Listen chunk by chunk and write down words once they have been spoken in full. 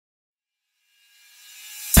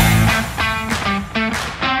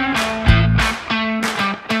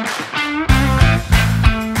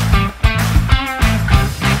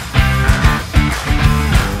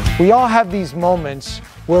We all have these moments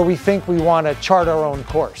where we think we want to chart our own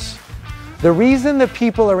course. The reason that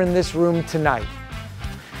people are in this room tonight,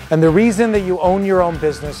 and the reason that you own your own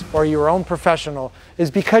business or your own professional,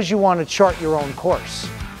 is because you want to chart your own course.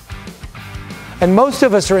 And most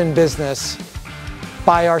of us are in business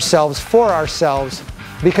by ourselves, for ourselves,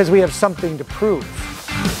 because we have something to prove.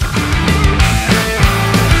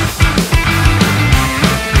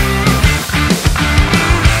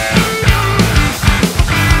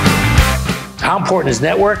 How important is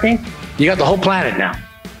networking? You got the whole planet now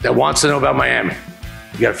that wants to know about Miami.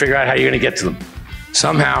 You got to figure out how you're going to get to them.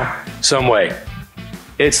 Somehow, some way.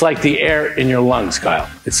 It's like the air in your lungs, Kyle.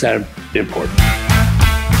 It's that important.